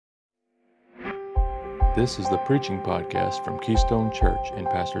This is the preaching podcast from Keystone Church and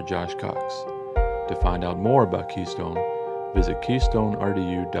Pastor Josh Cox. To find out more about Keystone, visit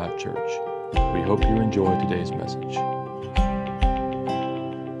keystonerdu.church. We hope you enjoy today's message.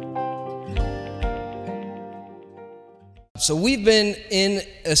 So we've been in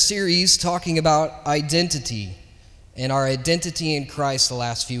a series talking about identity and our identity in Christ the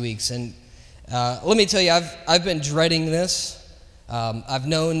last few weeks. And let me tell you, I've been dreading this. I've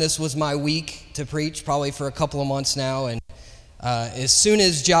known this was my week to preach probably for a couple of months now. And as soon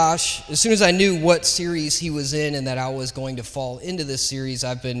as I knew what series he was in and that I was going to fall into this series,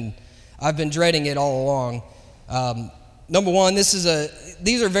 I've been dreading it all along. Number one, these are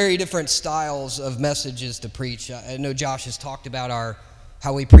very different styles of messages to preach. I know Josh has talked about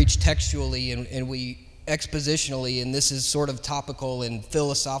how we preach textually and we expositionally, and this is sort of topical and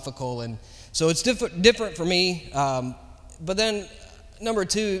philosophical, and so it's different for me. But then, number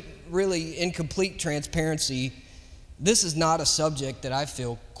two, really in complete transparency, this is not a subject that I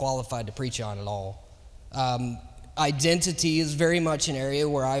feel qualified to preach on at all. Identity is very much an area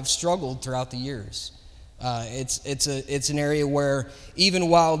where I've struggled throughout the years. It's an area where even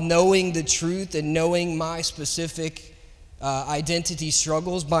while knowing the truth and knowing my specific identity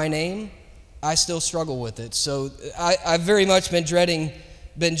struggles by name, I still struggle with it. So I've very much been dreading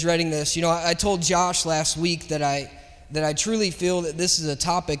this. You know, I told Josh last week that I truly feel that this is a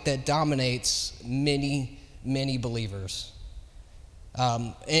topic that dominates many believers.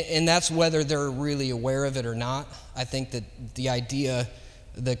 And that's whether they're really aware of it or not. I think that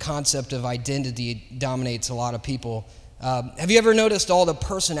the concept of identity dominates a lot of people. Have you ever noticed all the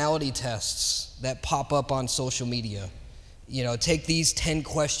personality tests that pop up on social media? You know, take these 10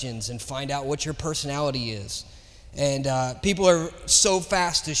 questions and find out what your personality is. And people are so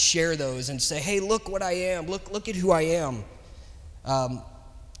fast to share those and say, hey, look what I am. Look at who I am.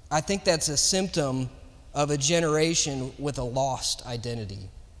 I think that's a symptom of a generation with a lost identity.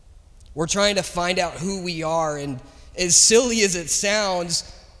 We're trying to find out who we are, and as silly as it sounds,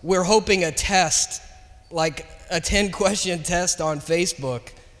 we're hoping a test, like a 10-question test on Facebook,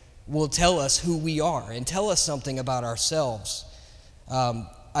 will tell us who we are and tell us something about ourselves.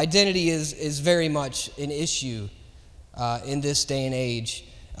 Identity is very much an issue in this day and age.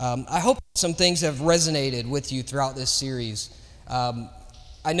 I hope some things have resonated with you throughout this series.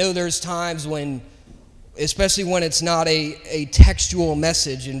 I know there's times when, especially when it's not a textual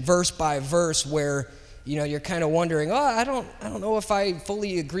message and verse by verse, where you know you're kind of wondering, I don't know if I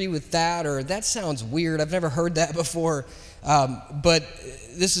fully agree with that, or that sounds weird. I've never heard that before. But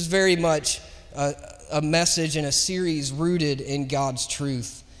this is very much a message and a series rooted in God's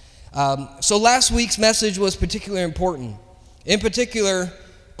truth. So last week's message was particularly important. In particular,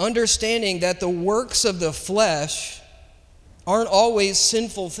 understanding that the works of the flesh aren't always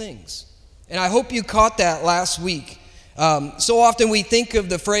sinful things. And I hope you caught that last week. So often we think of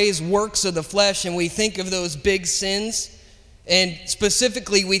the phrase works of the flesh and we think of those big sins. And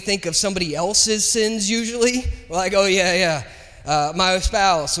specifically we think of somebody else's sins usually. Like, oh yeah, my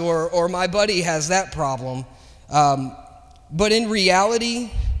spouse or my buddy has that problem. But in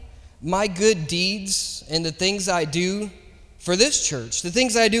reality, my good deeds and the things I do for this church, the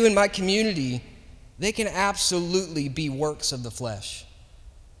things I do in my community, they can absolutely be works of the flesh.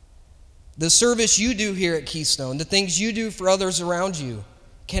 The service you do here at Keystone, the things you do for others around you,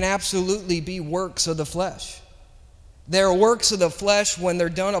 can absolutely be works of the flesh. They're works of the flesh when they're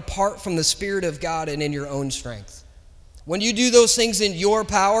done apart from the Spirit of God and in your own strength. When you do those things in your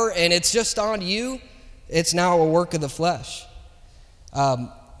power and it's just on you, it's now a work of the flesh.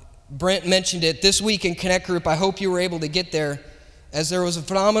 Brent mentioned it this week in Connect Group. I hope you were able to get there, as there was a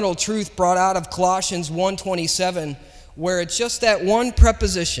phenomenal truth brought out of Colossians 1:27, where it's just that one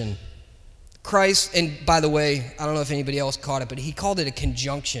preposition, Christ. And by the way, I don't know if anybody else caught it, but he called it a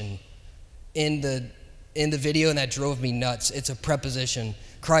conjunction in the video, and that drove me nuts. It's a preposition,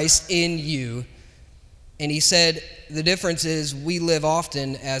 Christ in you. And he said the difference is we live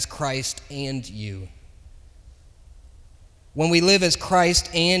often as Christ and you. When we live as Christ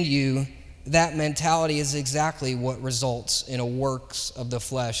and you, that mentality is exactly what results in a works of the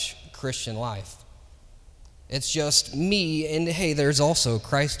flesh Christian life. It's just me, and hey, there's also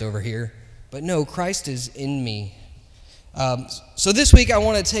Christ over here. But no, Christ is in me. So this week I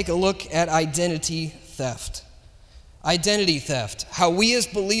want to take a look at identity theft. Identity theft, how we as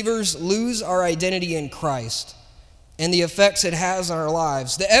believers lose our identity in Christ and the effects it has on our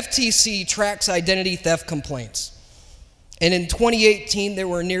lives. The FTC tracks identity theft complaints. And in 2018, there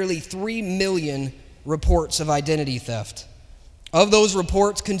were nearly 3 million reports of identity theft. Of those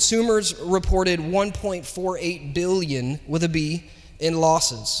reports, consumers reported $1.48 billion, with a B, in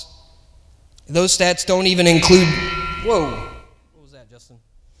losses. Those stats don't even include... Whoa. What was that, Justin?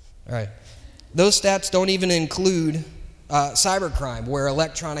 All right. Those stats don't even include cybercrime, where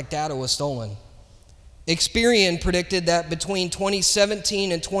electronic data was stolen. Experian predicted that between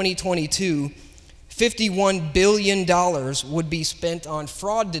 2017 and 2022, $51 billion would be spent on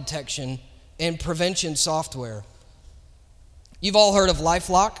fraud detection and prevention software. You've all heard of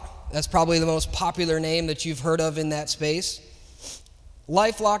LifeLock. That's probably the most popular name that you've heard of in that space.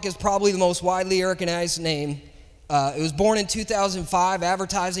 LifeLock is probably the most widely recognized name. It was born in 2005,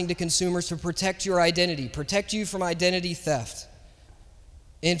 advertising to consumers to protect your identity, protect you from identity theft.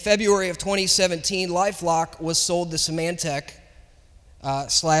 In February of 2017, LifeLock was sold to Symantec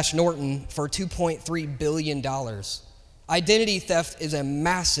 / Norton for $2.3 billion. Identity theft is a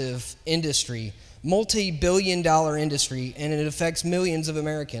massive industry, multi-billion-dollar industry, and it affects millions of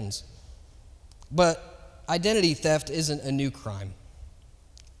Americans. But identity theft isn't a new crime.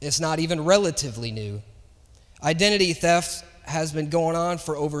 It's not even relatively new. Identity theft has been going on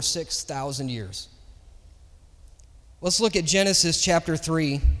for over 6,000 years. Let's look at Genesis chapter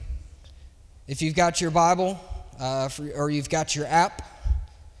 3. If you've got your Bible or you've got your app,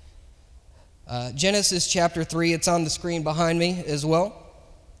 Genesis chapter 3, it's on the screen behind me as well.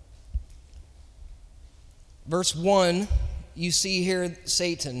 Verse 1, you see here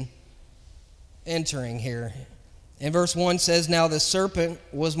Satan entering here. And verse 1 says, "Now the serpent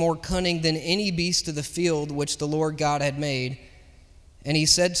was more cunning than any beast of the field which the Lord God had made. And he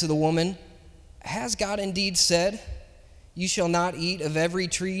said to the woman, Has God indeed said, You shall not eat of every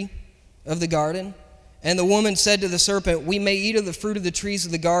tree of the garden? And the woman said to the serpent, We may eat of the fruit of the trees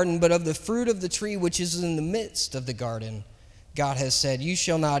of the garden, but of the fruit of the tree which is in the midst of the garden, God has said, You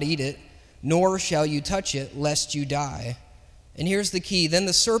shall not eat it, nor shall you touch it, lest you die." And here's the key. Then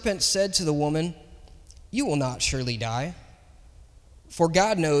the serpent said to the woman, "You will not surely die. For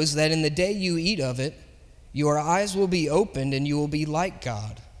God knows that in the day you eat of it, your eyes will be opened, and you will be like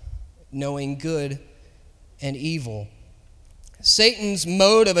God, knowing good and evil." Satan's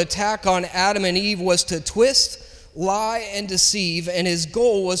mode of attack on Adam and Eve was to twist, lie, and deceive, and his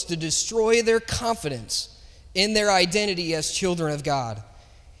goal was to destroy their confidence in their identity as children of God.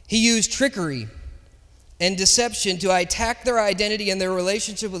 He used trickery and deception to attack their identity and their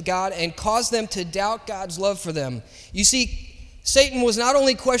relationship with God and cause them to doubt God's love for them. You see, Satan was not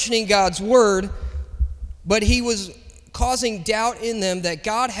only questioning God's word, but he was causing doubt in them that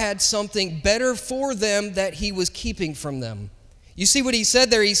God had something better for them that he was keeping from them. You see what he said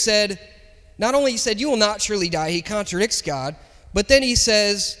there? He said, not only he said, "You will not surely die," he contradicts God, but then he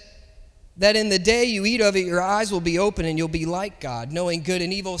says that in the day you eat of it, your eyes will be open and you'll be like God, knowing good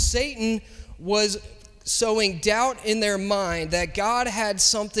and evil. Satan was sowing doubt in their mind that God had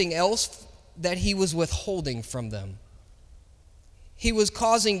something else that he was withholding from them. He was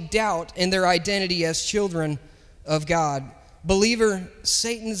causing doubt in their identity as children of God. Believer,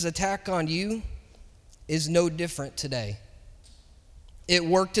 Satan's attack on you is no different today. It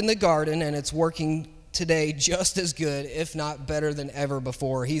worked in the garden, and it's working today just as good, if not better than ever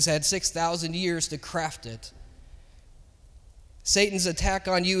before. He's had 6,000 years to craft it. Satan's attack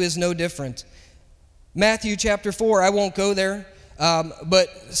on you is no different. Matthew chapter 4, I won't go there, but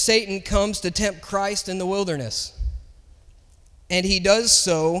Satan comes to tempt Christ in the wilderness. And he does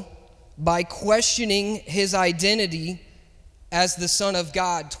so by questioning his identity as the Son of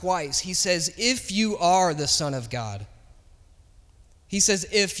God twice. He says, "If you are the Son of God." He says,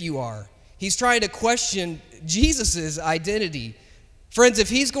 "If you are." He's trying to question Jesus' identity. Friends, if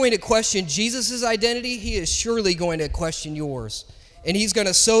he's going to question Jesus' identity, he is surely going to question yours. And he's going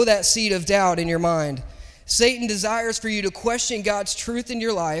to sow that seed of doubt in your mind. Satan desires for you to question God's truth in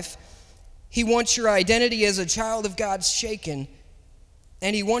your life. He wants your identity as a child of God shaken,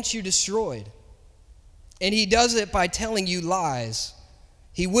 and he wants you destroyed. And he does it by telling you lies.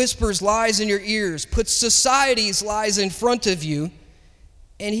 He whispers lies in your ears, puts society's lies in front of you,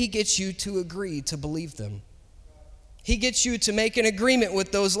 and he gets you to agree to believe them. He gets you to make an agreement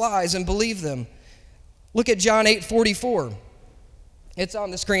with those lies and believe them. Look at John 8:44. It's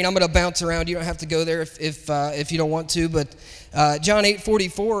on the screen. I'm going to bounce around. You don't have to go there if you don't want to. But John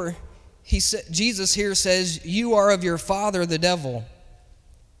 8:44, Jesus here says, "You are of your father, the devil,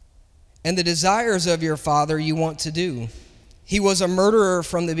 and the desires of your father you want to do. He was a murderer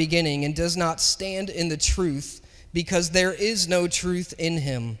from the beginning and does not stand in the truth, because there is no truth in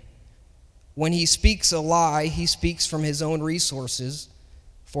him. When he speaks a lie, he speaks from his own resources,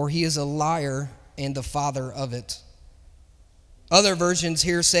 for he is a liar and the father of it." Other versions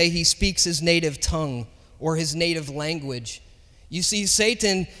here say he speaks his native tongue or his native language. You see,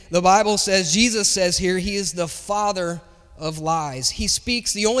 Satan, the Bible says, Jesus says here, he is the father of lies. He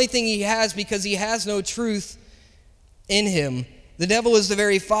speaks the only thing he has because he has no truth in him. The devil is the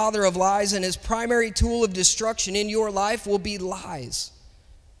very father of lies, and his primary tool of destruction in your life will be lies.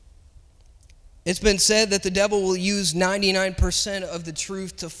 It's been said that the devil will use 99% of the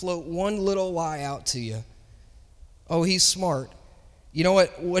truth to float one little lie out to you. Oh, he's smart. You know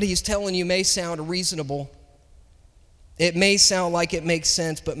what he's telling you may sound reasonable. It may sound like it makes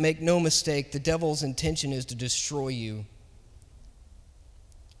sense, but make no mistake, the devil's intention is to destroy you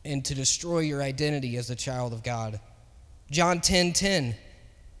and to destroy your identity as a child of God. John 10:10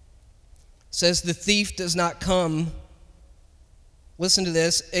 says, the thief does not come, listen to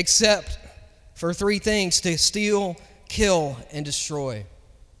this, except for three things: to steal, kill, and destroy.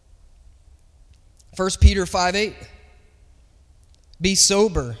 1 Peter 5:8, be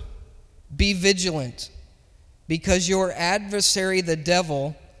sober, be vigilant, because your adversary, the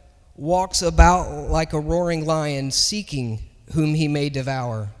devil, walks about like a roaring lion, seeking whom he may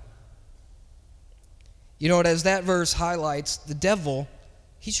devour. You know what, as that verse highlights, the devil,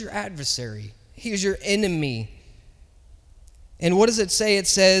 he's your adversary. He's your enemy. And what does it say? It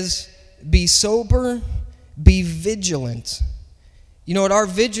says, be sober, be vigilant. You know what, our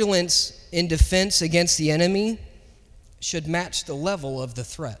vigilance in defense against the enemy should match the level of the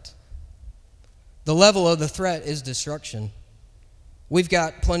threat. The level of the threat is destruction. We've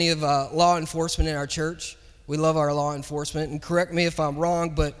got plenty of law enforcement in our church. We love our law enforcement. And correct me if I'm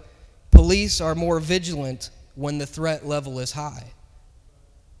wrong, but police are more vigilant when the threat level is high.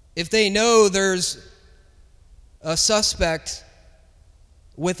 If they know there's a suspect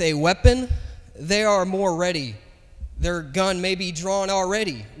with a weapon, they are more ready. Their gun may be drawn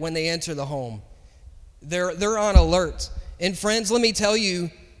already when they enter the home. They're on alert. And friends, let me tell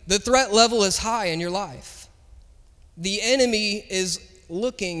you, the threat level is high in your life. The enemy is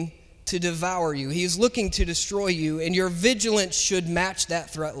looking to devour you. He's looking to destroy you, and your vigilance should match that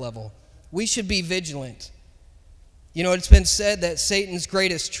threat level. We should be vigilant. You know, it's been said that Satan's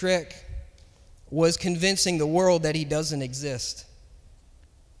greatest trick was convincing the world that he doesn't exist.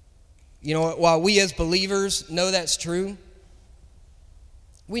 You know, while we as believers know that's true,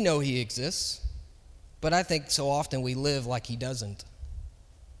 we know he exists, but I think so often we live like he doesn't.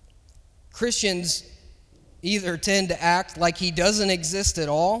 Christians either tend to act like he doesn't exist at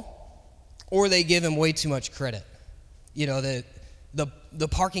all, or they give him way too much credit. You know, the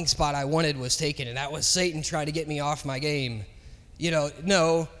parking spot I wanted was taken, and that was Satan trying to get me off my game. You know,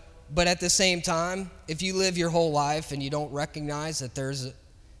 no, but at the same time, if you live your whole life and you don't recognize that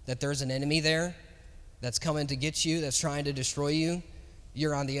there's an enemy there that's coming to get you, that's trying to destroy you,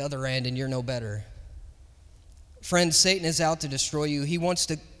 you're on the other end and you're no better. Friends, Satan is out to destroy you. He wants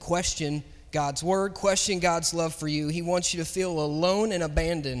to question God's word, question God's love for you. He wants you to feel alone and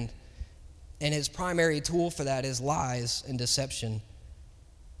abandoned. And his primary tool for that is lies and deception.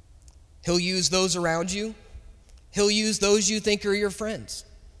 He'll use those around you. He'll use those you think are your friends.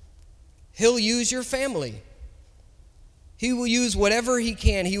 He'll use your family. He will use whatever he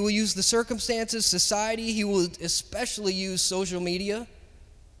can. He will use the circumstances, society. He will especially use social media.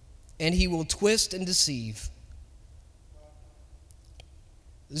 And he will twist and deceive.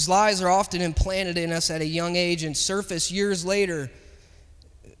 These lies are often implanted in us at a young age and surface years later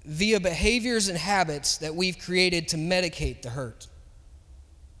via behaviors and habits that we've created to medicate the hurt.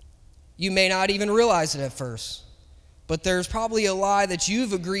 You may not even realize it at first, but there's probably a lie that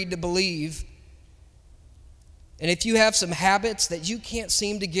you've agreed to believe. And if you have some habits that you can't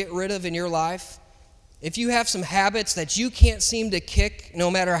seem to get rid of in your life, if you have some habits that you can't seem to kick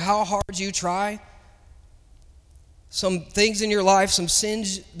no matter how hard you try, some things in your life, some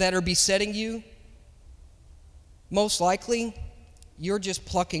sins that are besetting you, most likely, you're just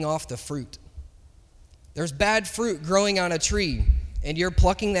plucking off the fruit. There's bad fruit growing on a tree, and you're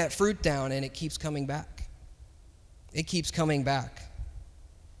plucking that fruit down, and it keeps coming back. It keeps coming back.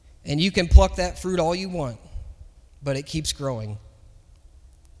 And you can pluck that fruit all you want, but it keeps growing.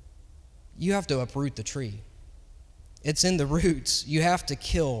 You have to uproot the tree. It's in the roots. You have to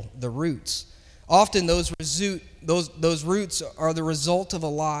kill the roots. Often those roots are the result of a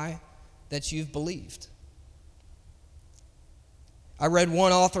lie that you've believed. I read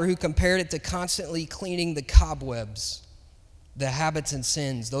one author who compared it to constantly cleaning the cobwebs. The habits and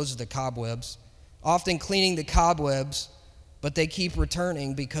sins, those are the cobwebs. Often cleaning the cobwebs, but they keep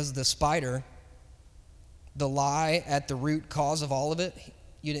returning because the spider, the lie at the root cause of all of it,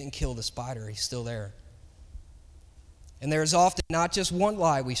 you didn't kill the spider, he's still there. And there's often not just one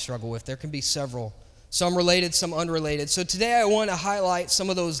lie we struggle with, there can be several. Some related, some unrelated. So today I want to highlight some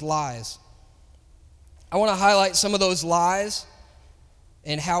of those lies. I want to highlight some of those lies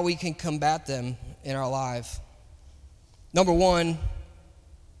and how we can combat them in our life. Number one,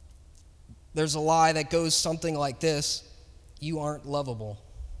 there's a lie that goes something like this: you aren't lovable.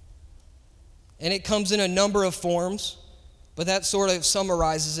 And it comes in a number of forms, but that sort of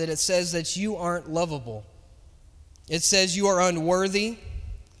summarizes it. It says that you aren't lovable. It says you are unworthy,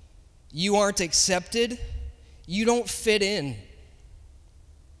 you aren't accepted, you don't fit in.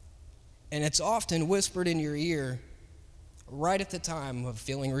 And it's often whispered in your ear right at the time of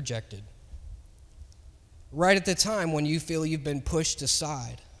feeling rejected, right at the time when you feel you've been pushed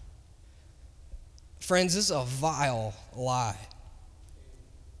aside. Friends, this is a vile lie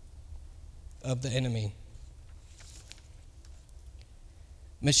of the enemy.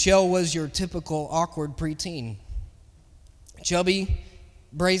 Michelle was your typical awkward preteen. Chubby,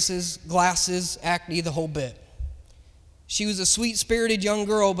 braces, glasses, acne, the whole bit. She was a sweet-spirited young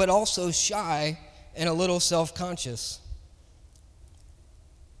girl, but also shy and a little self-conscious.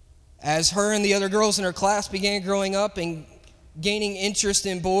 As her and the other girls in her class began growing up and gaining interest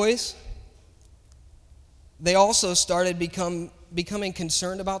in boys, they also started becoming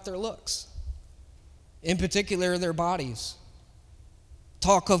concerned about their looks, in particular their bodies.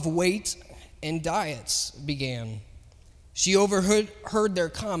 Talk of weight and diets began. She overheard their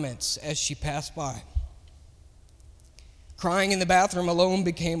comments as she passed by. Crying in the bathroom alone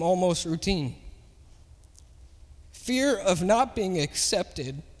became almost routine. Fear of not being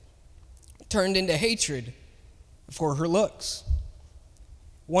accepted turned into hatred for her looks.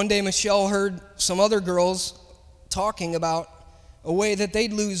 One day, Michelle heard some other girls talking about a way that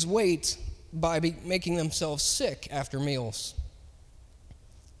they'd lose weight by making themselves sick after meals.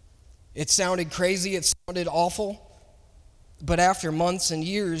 It sounded crazy, it sounded awful, but after months and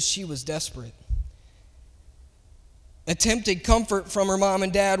years, she was desperate. Attempted comfort from her mom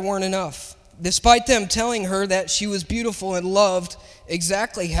and dad weren't enough. Despite them telling her that she was beautiful and loved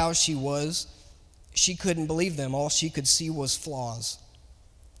exactly how she was, she couldn't believe them. All she could see was flaws.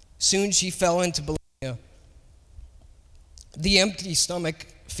 Soon she fell into bulimia. The empty stomach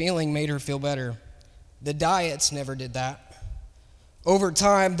feeling made her feel better. The diets never did that. Over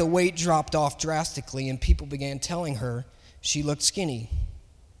time, the weight dropped off drastically, and people began telling her she looked skinny.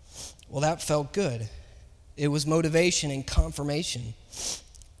 Well, that felt good. It was motivation and confirmation.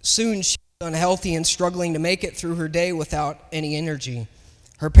 Soon, she was unhealthy and struggling to make it through her day without any energy.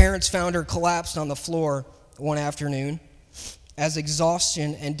 Her parents found her collapsed on the floor one afternoon as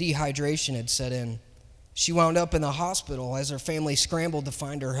exhaustion and dehydration had set in. She wound up in the hospital as her family scrambled to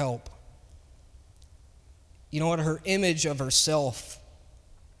find her help. You know what? Her image of herself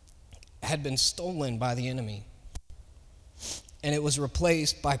had been stolen by the enemy, and it was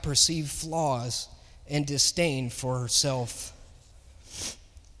replaced by perceived flaws and disdain for herself.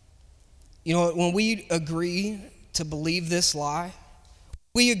 You know, when we agree to believe this lie,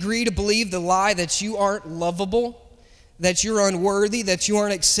 we agree to believe the lie that you aren't lovable, that you're unworthy, that you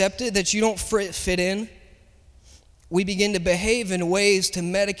aren't accepted, that you don't fit in, we begin to behave in ways to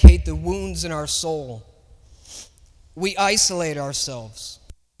medicate the wounds in our soul. We isolate ourselves.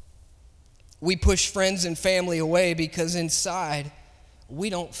 We push friends and family away because inside we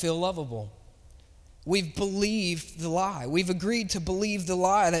don't feel lovable. We've believed the lie. We've agreed to believe the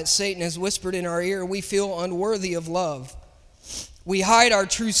lie that Satan has whispered in our ear. We feel unworthy of love. We hide our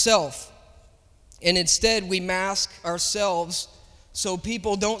true self, and instead we mask ourselves so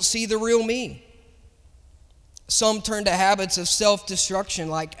people don't see the real me. Some turn to habits of self-destruction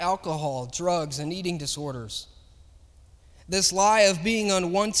like alcohol, drugs, and eating disorders. This lie of being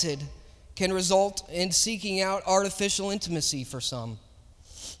unwanted can result in seeking out artificial intimacy for some.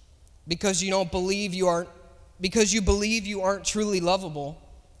 Because you believe you aren't truly lovable,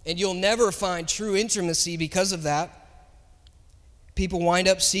 and you'll never find true intimacy because of that. People wind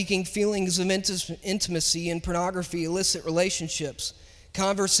up seeking feelings of intimacy in pornography, illicit relationships,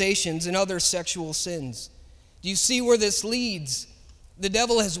 conversations, and other sexual sins. Do you see where this leads? The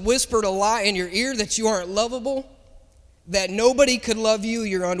devil has whispered a lie in your ear that you aren't lovable, that nobody could love you,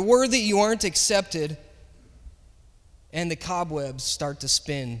 you're unworthy, you aren't accepted. And the cobwebs start to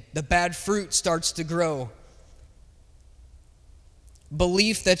spin. The bad fruit starts to grow.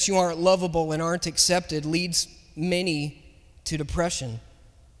 Belief that you aren't lovable and aren't accepted leads many to depression.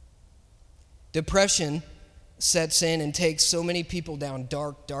 Depression sets in and takes so many people down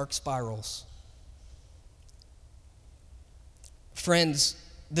dark, dark spirals. Friends,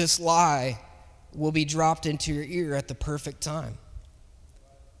 this lie will be dropped into your ear at the perfect time.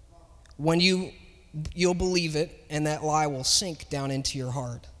 When you'll believe it, and that lie will sink down into your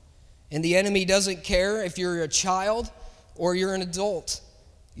heart. And the enemy doesn't care if you're a child or you're an adult.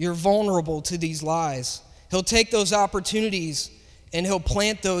 You're vulnerable to these lies. He'll take those opportunities and he'll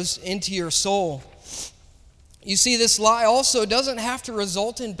plant those into your soul. You see, this lie also doesn't have to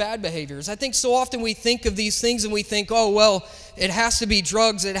result in bad behaviors. I think so often we think of these things and we think, oh, well, it has to be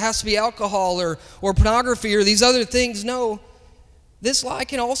drugs, it has to be alcohol or pornography or these other things. No, this lie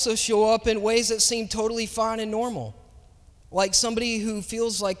can also show up in ways that seem totally fine and normal. Like somebody who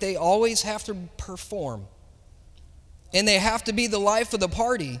feels like they always have to perform. And they have to be the life of the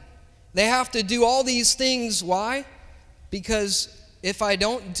party. They have to do all these things. Why? Because if I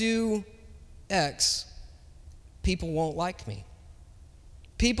don't do X, people won't like me.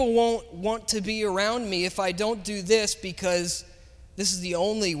 People won't want to be around me if I don't do this, because this is the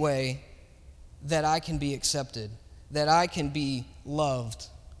only way that I can be accepted, that I can be loved.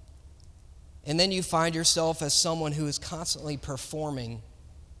 And then you find yourself as someone who is constantly performing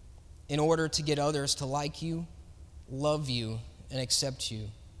in order to get others to like you, love you, and accept you.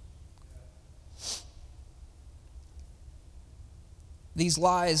 These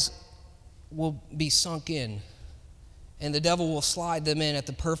lies will be sunk in, and the devil will slide them in at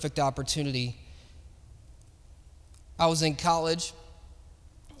the perfect opportunity. I was in college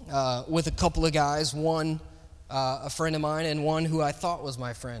with a couple of guys, one a friend of mine and one who I thought was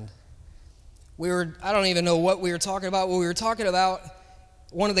my friend. I don't even know what we were talking about. What we were talking about,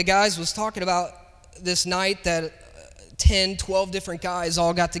 one of the guys was talking about this night that 10, 12 different guys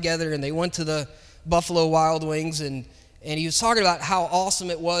all got together and they went to the Buffalo Wild Wings, and he was talking about how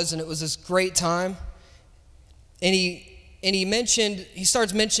awesome it was, and it was this great time. And he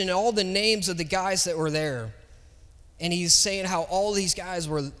starts mentioning all the names of the guys that were there. And he's saying how all these guys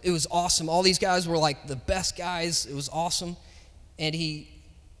it was awesome. All these guys were like the best guys. It was awesome. And he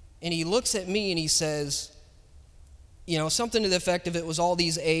looks at me and he says, something to the effect of, it was all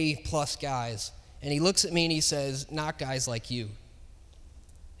these A+ guys. And he looks at me and he says, not guys like you.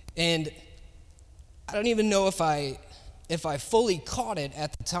 And I don't even know if I fully caught it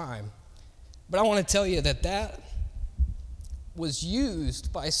at the time, but I want to tell you that was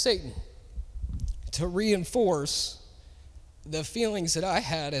used by Satan to reinforce the feelings that I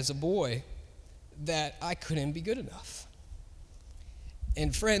had as a boy that I couldn't be good enough.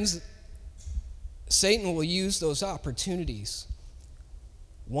 And friends, Satan will use those opportunities.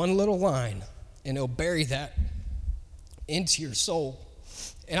 One little line, and he'll bury that into your soul.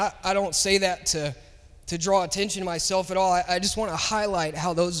 And I don't say that to draw attention to myself at all. I just want to highlight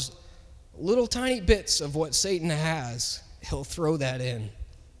how those little tiny bits of what Satan has, he'll throw that in,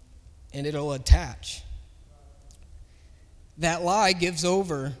 and it'll attach. That lie gives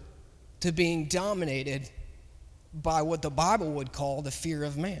over to being dominated by what the Bible would call the fear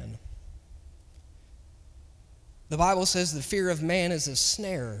of man. The Bible says the fear of man is a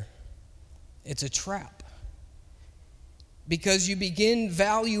snare. It's a trap. Because you begin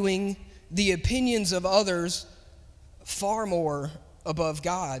valuing the opinions of others far more above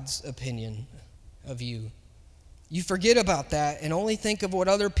God's opinion of you. You forget about that and only think of what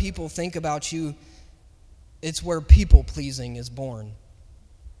other people think about you. It's where people-pleasing is born.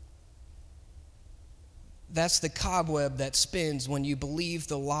 That's the cobweb that spins when you believe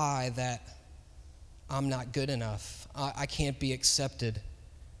the lie that I'm not good enough. I can't be accepted.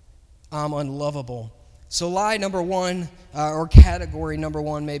 I'm unlovable. So lie number one, or category number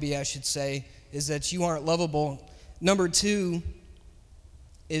one, maybe I should say, is that you aren't lovable. Number two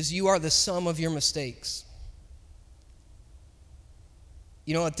is you are the sum of your mistakes.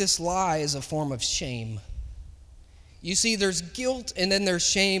 You know what? This lie is a form of shame. You see, there's guilt and then there's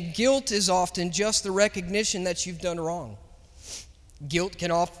shame. Guilt is often just the recognition that you've done wrong. Guilt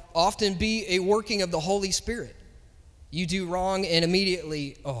can often be a working of the Holy Spirit. You do wrong and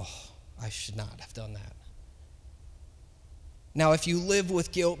immediately, I should not have done that. Now, if you live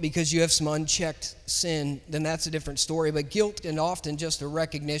with guilt because you have some unchecked sin, then that's a different story. But guilt can often just a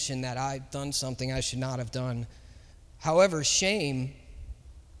recognition that I've done something I should not have done. However, shame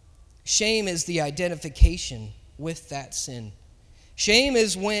is the identification with that sin. Shame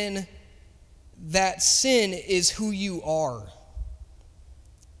is when that sin is who you are.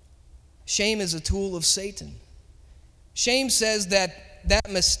 Shame is a tool of Satan. Shame says that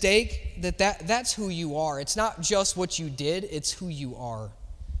mistake, that's who you are. It's not just what you did, it's who you are.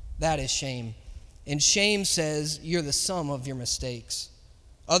 That is shame. And shame says you're the sum of your mistakes.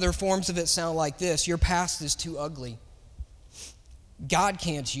 Other forms of it sound like this: your past is too ugly. God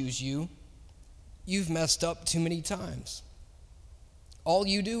can't use you. You've messed up too many times. All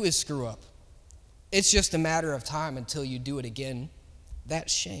you do is screw up. It's just a matter of time until you do it again.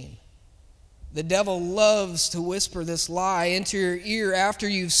 That's shame. The devil loves to whisper this lie into your ear after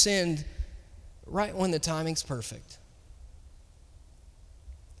you've sinned, right when the timing's perfect.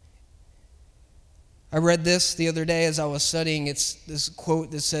 I read this the other day as I was studying. It's this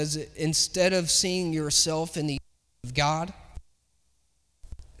quote that says, instead of seeing yourself in the image of God,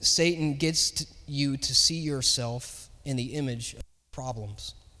 Satan gets you to see yourself in the image of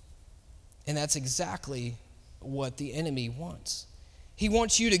problems. And that's exactly what the enemy wants. He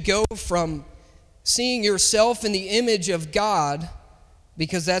wants you to go from seeing yourself in the image of God,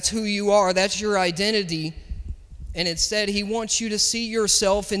 because that's who you are, that's your identity, and instead he wants you to see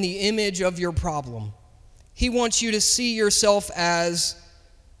yourself in the image of your problem. He wants you to see yourself as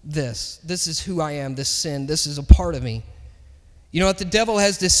this. This is who I am, this sin, this is a part of me. You know what? The devil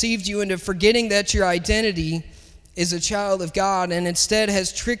has deceived you into forgetting that your identity is a child of God, and instead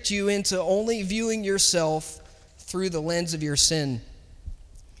has tricked you into only viewing yourself through the lens of your sin.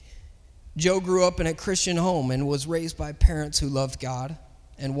 Joe grew up in a Christian home and was raised by parents who loved God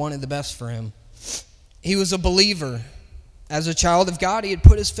and wanted the best for him. He was a believer. As a child of God, he had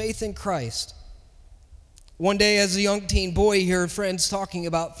put his faith in Christ. One day, as a young teen boy, he heard friends talking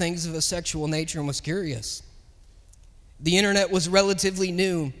about things of a sexual nature and was curious. The internet was relatively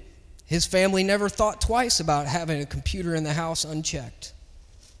new. His family never thought twice about having a computer in the house unchecked.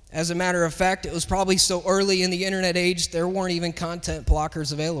 As a matter of fact, it was probably so early in the internet age, there weren't even content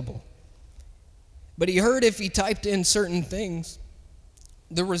blockers available. But he heard if he typed in certain things,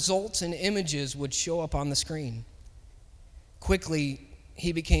 the results and images would show up on the screen. Quickly,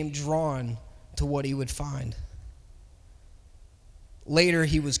 he became drawn to what he would find. Later,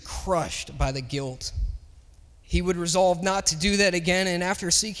 he was crushed by the guilt. He would resolve not to do that again, and after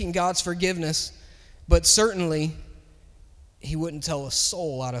seeking God's forgiveness, but certainly, he wouldn't tell a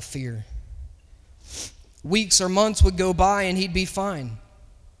soul out of fear. Weeks or months would go by, and he'd be fine.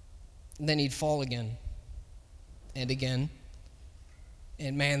 And then he'd fall again, and again.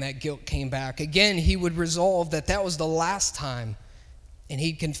 And man, that guilt came back. Again, he would resolve that that was the last time, and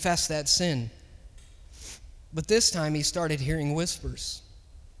he'd confess that sin. But this time he started hearing whispers.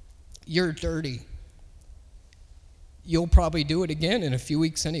 You're dirty. You'll probably do it again in a few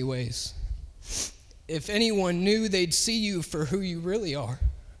weeks anyways. If anyone knew, they'd see you for who you really are.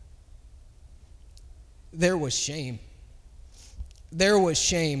 There was shame. There was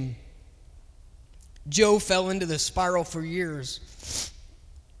shame. Joe fell into the spiral for years.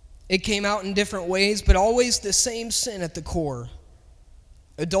 It came out in different ways, but always the same sin at the core.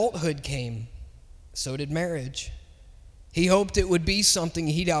 Adulthood came. So did marriage. He hoped it would be something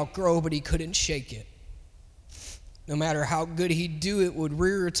he'd outgrow, but he couldn't shake it. No matter how good he'd do, it would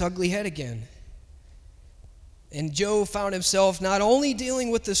rear its ugly head again. And Joe found himself not only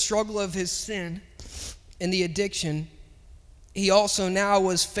dealing with the struggle of his sin and the addiction, he also now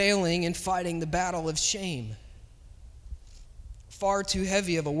was failing and fighting the battle of shame. Far too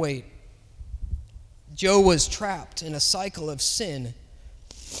heavy of a weight. Joe was trapped in a cycle of sin,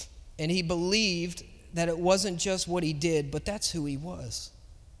 and he believed that it wasn't just what he did, but that's who he was.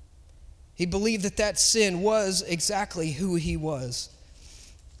 He believed that that sin was exactly who he was.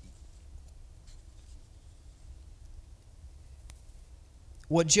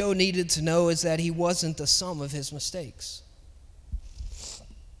 What Joe needed to know is that he wasn't the sum of his mistakes.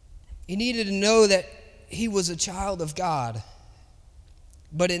 He needed to know that he was a child of God,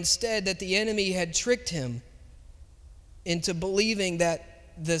 but instead that the enemy had tricked him into believing that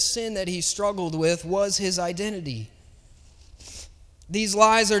the sin that he struggled with was his identity. These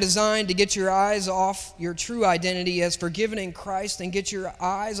lies are designed to get your eyes off your true identity as forgiven in Christ and get your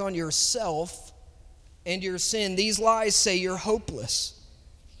eyes on yourself and your sin. These lies say you're hopeless.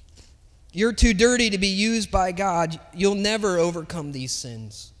 You're too dirty to be used by God. You'll never overcome these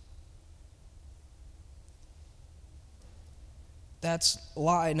sins. That's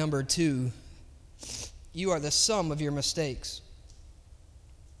lie number 2. You are the sum of your mistakes.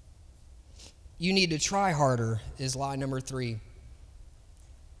 You need to try harder is lie number 3.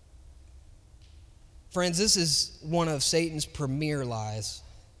 Friends, this is one of Satan's premier lies,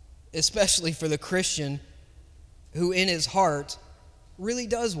 especially for the Christian who in his heart really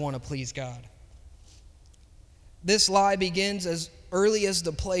does want to please God. This lie begins as early as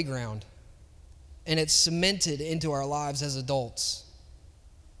the playground, and it's cemented into our lives as adults.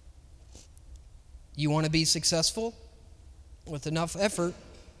 You want to be successful? With enough effort,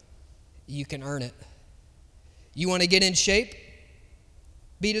 you can earn it. You want to get in shape?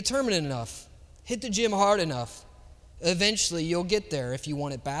 Be determined enough. Hit the gym hard enough. Eventually, you'll get there if you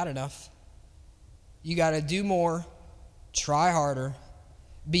want it bad enough. You got to do more, try harder,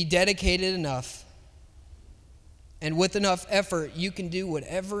 be dedicated enough, and with enough effort, you can do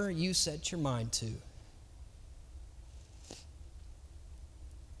whatever you set your mind to.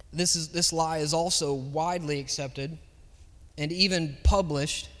 This lie is also widely accepted and even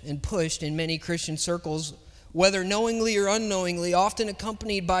published and pushed in many Christian circles, whether knowingly or unknowingly, often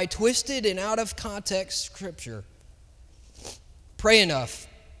accompanied by twisted and out-of-context scripture. Pray enough,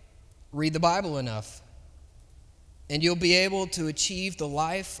 read the Bible enough, and you'll be able to achieve the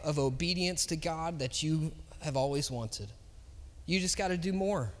life of obedience to God that you have always wanted. You just got to do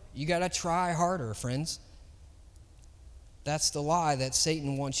more. You got to try harder, friends. That's the lie that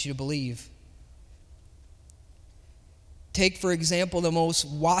Satan wants you to believe. Take, for example, the most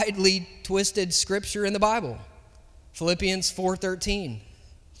widely twisted scripture in the Bible, Philippians 4:13.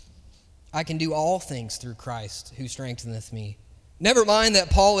 I can do all things through Christ who strengtheneth me. Never mind that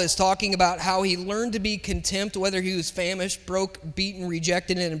Paul is talking about how he learned to be content, whether he was famished, broke, beaten,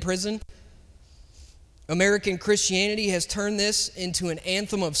 rejected, and in prison. American Christianity has turned this into an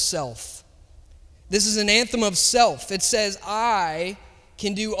anthem of self. This is an anthem of self. It says, I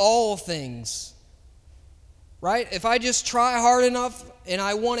can do all things. Right? If I just try hard enough and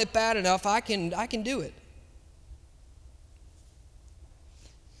I want it bad enough, I can do it.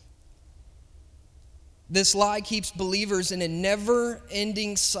 This lie keeps believers in a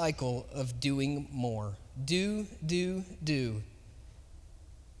never-ending cycle of doing more. Do.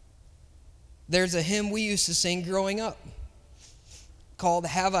 There's a hymn we used to sing growing up called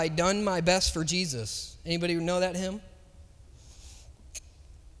Have I Done My Best for Jesus? Anybody know that hymn?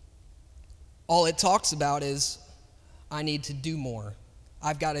 All it talks about is, I need to do more.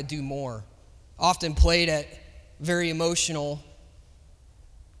 I've got to do more. Often played at very emotional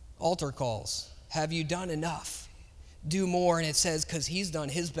altar calls. Have you done enough? Do more. And it says, because he's done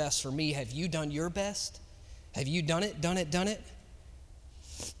his best for me. Have you done your best? Have you done it?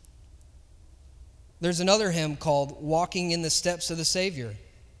 There's another hymn called Walking in the Steps of the Savior.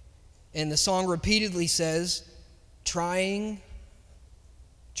 And the song repeatedly says, trying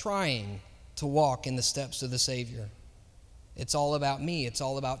to walk in the steps of the Savior. It's all about me. It's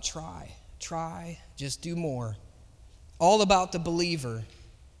all about try, just do more. All about the believer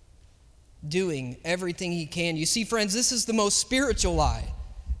doing everything he can. You see, friends, this is the most spiritual lie.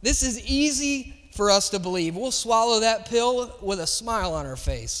 This is easy for us to believe. We'll swallow that pill with a smile on our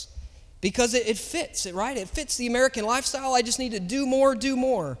face because it fits it, right? It fits the American lifestyle. I just need to do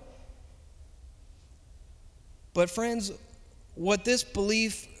more. But friends, what this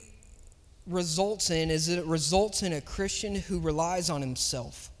belief results in is that it results in a Christian who relies on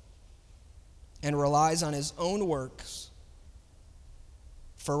himself and relies on his own works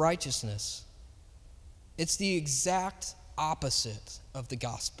for righteousness. It's the exact opposite of the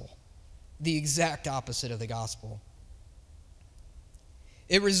gospel. The exact opposite of the gospel.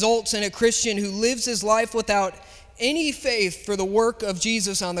 It results in a Christian who lives his life without any faith for the work of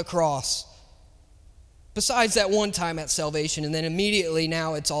Jesus on the cross. Besides that one time at salvation, and then immediately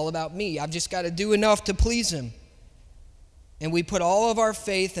now it's all about me. I've just got to do enough to please him. And we put all of our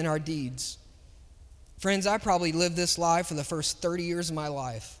faith in our deeds. Friends, I probably lived this lie for the first 30 years of my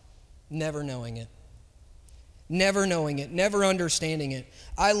life, never knowing it, never understanding it.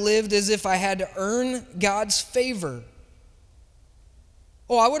 I lived as if I had to earn God's favor.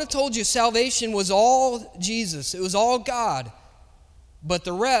 Oh, I would have told you salvation was all Jesus. It was all God. But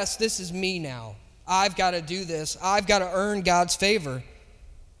the rest, this is me now. I've got to do this. I've got to earn God's favor.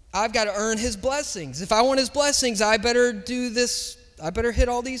 I've got to earn his blessings. If I want his blessings, I better do this. I better hit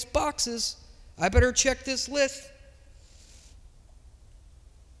all these boxes. I better check this list.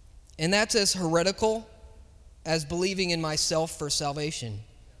 And that's as heretical as believing in myself for salvation.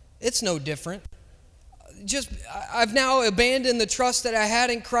 It's no different. I've now abandoned the trust that I had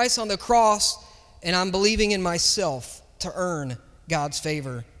in Christ on the cross, and I'm believing in myself to earn God's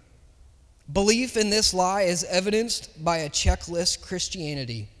favor. Belief in this lie is evidenced by a checklist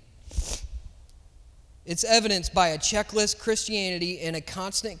Christianity. It's evidenced by a checklist Christianity and a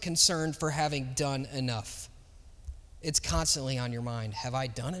constant concern for having done enough. It's constantly on your mind. Have I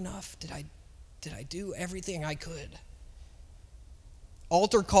done enough? Did I do everything I could?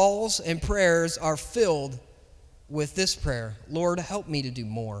 Altar calls and prayers are filled with this prayer. Lord, help me to do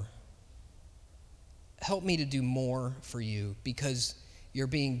more. Help me to do more for you because you're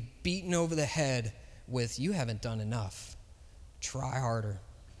being beaten over the head with, you haven't done enough. Try harder.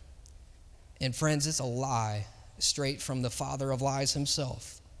 And friends, it's a lie straight from the father of lies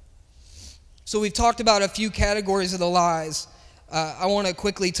himself. So we've talked about a few categories of the lies. I want to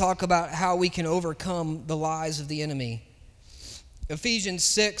quickly talk about how we can overcome the lies of the enemy. Ephesians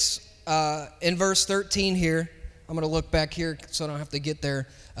 6 in verse 13 here. I'm going to look back here so I don't have to get there.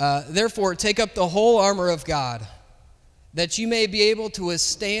 Therefore, take up the whole armor of God, that you may be able to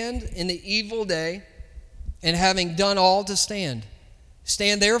withstand in the evil day, and having done all to stand.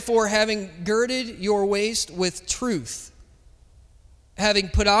 Stand therefore, having girded your waist with truth. having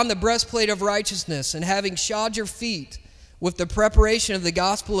put on the breastplate of righteousness, and having shod your feet with the preparation of the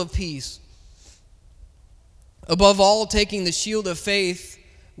gospel of peace. Above all, taking the shield of faith,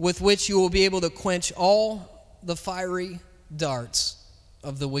 with which you will be able to quench all the fiery darts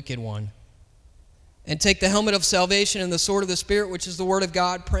of the wicked one. And take the helmet of salvation and the sword of the Spirit, which is the word of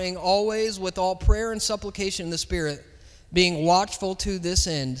God, praying always with all prayer and supplication in the Spirit, being watchful to this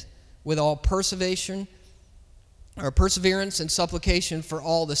end with all perseverance and supplication for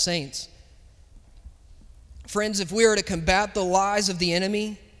all the saints. Friends, if we are to combat the lies of the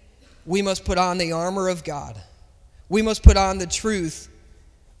enemy, we must put on the armor of God. We must put on the truth.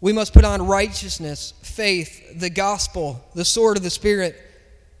 We must put on righteousness, faith, the gospel, the sword of the Spirit.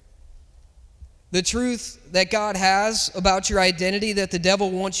 The truth that God has about your identity that the devil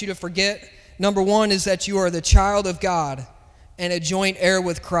wants you to forget, number one, is that you are the child of God and a joint heir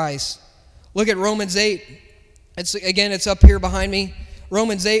with Christ. Look at Romans 8. It's up here behind me.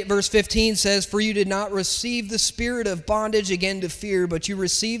 Romans 8 verse 15 says, "For you did not receive the spirit of bondage again to fear, but you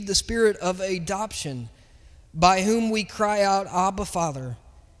received the spirit of adoption, by whom we cry out, Abba, Father.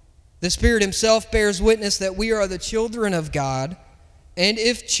 The Spirit himself bears witness that we are the children of God, and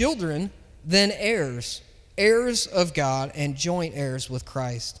if children, then heirs, heirs of God and joint heirs with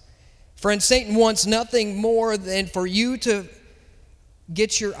Christ." Friends, Satan wants nothing more than for you to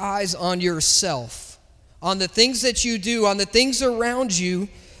get your eyes on yourself, on the things that you do, on the things around you,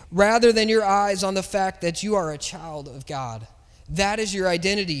 rather than your eyes on the fact that you are a child of God. That is your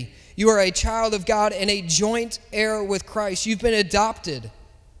identity. You are a child of God and a joint heir with Christ. You've been adopted.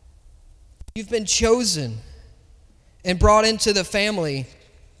 You've been chosen and brought into the family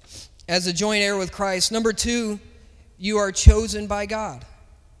as a joint heir with Christ. Number two, you are chosen by God.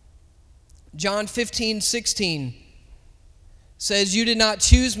 John 15:16 says, "You did not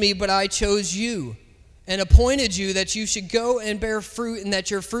choose me, but I chose you and appointed you that you should go and bear fruit, and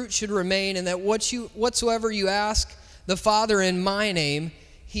that your fruit should remain, and that whatsoever you ask the Father in my name,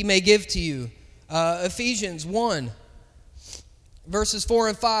 he may give to you." Ephesians 1, verses 4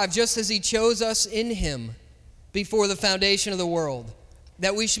 and 5, "Just as he chose us in him before the foundation of the world,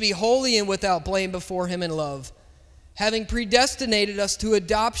 that we should be holy and without blame before him in love, having predestinated us to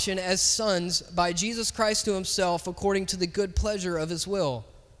adoption as sons by Jesus Christ to himself, according to the good pleasure of his will."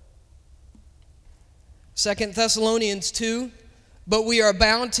 2 Thessalonians 2, "But we are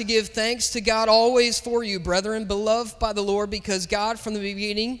bound to give thanks to God always for you, brethren, beloved by the Lord, because God from the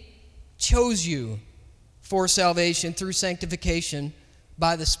beginning chose you for salvation through sanctification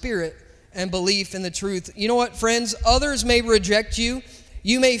by the Spirit and belief in the truth." You know what, friends? Others may reject you.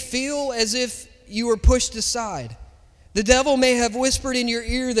 You may feel as if you were pushed aside. The devil may have whispered in your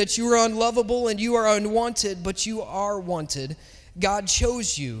ear that you are unlovable and you are unwanted, but you are wanted. God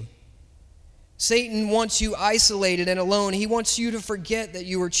chose you. Satan wants you isolated and alone. He wants you to forget that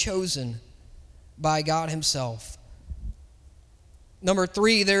you were chosen by God himself. Number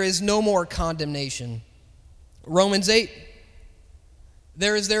three, there is no more condemnation. Romans 8,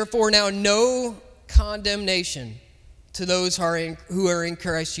 "There is therefore now no condemnation to those who are in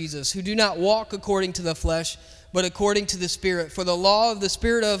Christ Jesus, who do not walk according to the flesh, but according to the Spirit. For the law of the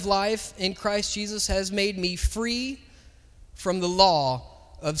Spirit of life in Christ Jesus has made me free from the law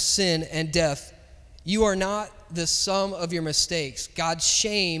of sin and death." You are not the sum of your mistakes. God's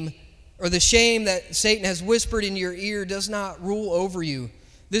shame, or the shame that Satan has whispered in your ear, does not rule over you.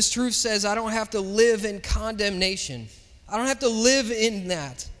 This truth says, I don't have to live in condemnation. I don't have to live in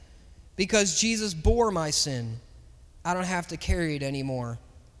that because Jesus bore my sin. I don't have to carry it anymore.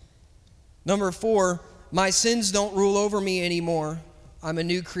 Number four, my sins don't rule over me anymore. I'm a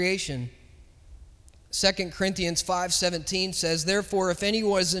new creation. 2 Corinthians 5:17 says, "Therefore, if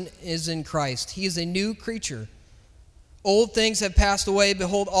anyone is in Christ, he is a new creature. Old things have passed away.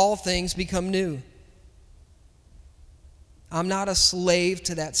 Behold, all things become new." I'm not a slave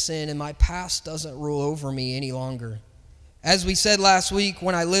to that sin, and my past doesn't rule over me any longer. As we said last week,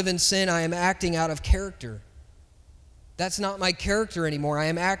 when I live in sin, I am acting out of character. That's not my character anymore. I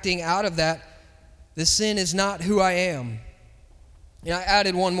am acting out of that. The sin is not who I am. And I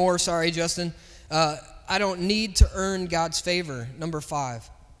added one more. Sorry, Justin. I don't need to earn God's favor. Number 5.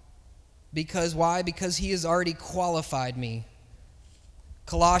 Because why? Because he has already qualified me.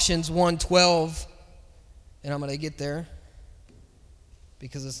 Colossians 1:12, and I'm going to get there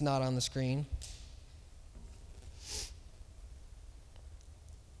because it's not on the screen.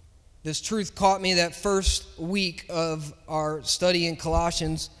 This truth caught me that first week of our study in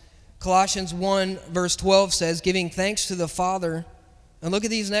Colossians. Colossians 1 verse 12 says, "Giving thanks to the Father," and look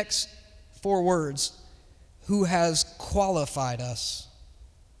at these next 4 words, "who has qualified us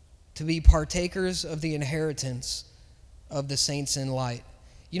to be partakers of the inheritance of the saints in light.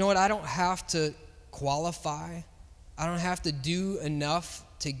 You know what? I don't have to qualify. I don't have to do enough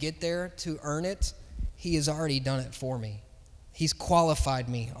to get there, to earn it. He has already done it for me. He's qualified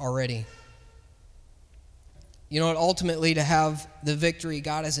me already. You know what? Ultimately, to have the victory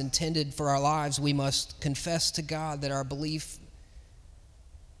God has intended for our lives, we must confess to God that our belief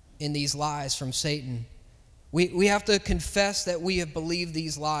in these lies from Satan, we have to confess that we have believed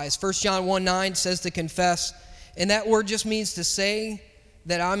these lies. 1 John 1:9 says to confess, and that word just means to say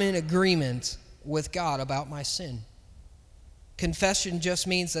that I'm in agreement with God about my sin. Confession just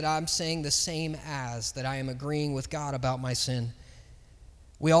means that I'm saying the same as, that I am agreeing with God about my sin.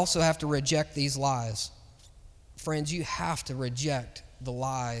 We also have to reject these lies. Friends, you have to reject the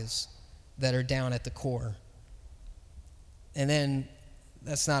lies that are down at the core. And then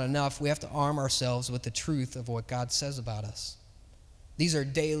that's not enough. We have to arm ourselves with the truth of what God says about us. These are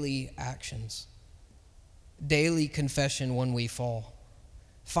daily actions. Daily confession when we fall.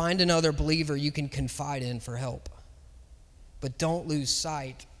 Find another believer you can confide in for help. But don't lose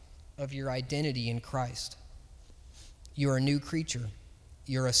sight of your identity in Christ. You're a new creature.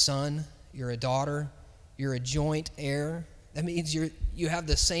 You're a son. You're a daughter. You're a joint heir. That means you have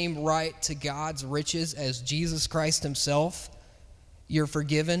the same right to God's riches as Jesus Christ himself. You're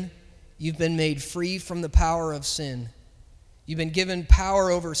forgiven. You've been made free from the power of sin. You've been given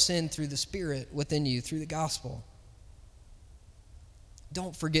power over sin through the Spirit within you, through the gospel.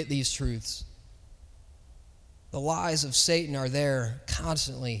 Don't forget these truths. The lies of Satan are there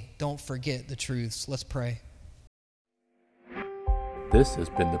constantly. Don't forget the truths. Let's pray. This has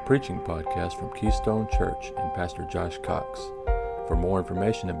been the Preaching Podcast from Keystone Church and Pastor Josh Cox. For more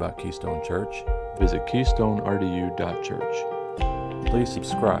information about Keystone Church, visit keystonerdu.church. Please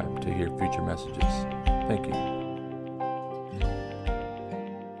subscribe to hear future messages. Thank you.